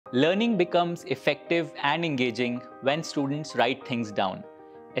Learning becomes effective and engaging when students write things down,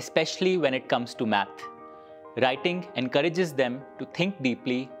 especially when it comes to math. Writing encourages them to think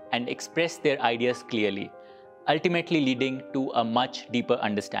deeply and express their ideas clearly, ultimately leading to a much deeper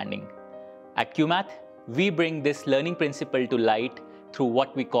understanding. At Cuemath, we bring this learning principle to light through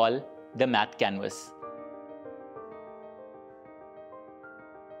what we call the Math Canvas.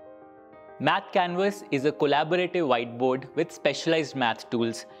 Math Canvas is a collaborative whiteboard with specialized math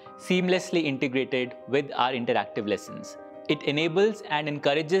tools seamlessly integrated with our interactive lessons. It enables and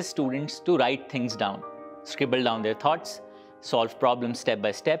encourages students to write things down, scribble down their thoughts, solve problems step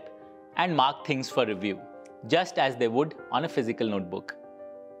by step, and mark things for review, just as they would on a physical notebook.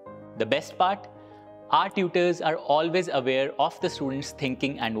 The best part? Our tutors are always aware of the students'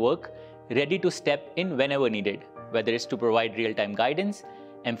 thinking and work, ready to step in whenever needed, whether it's to provide real-time guidance,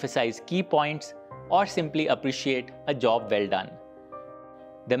 emphasize key points, or simply appreciate a job well done.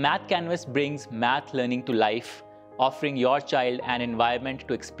 The Math Canvas brings math learning to life, offering your child an environment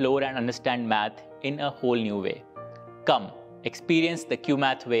to explore and understand math in a whole new way. Come, experience the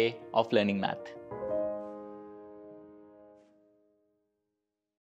Cuemath way of learning math.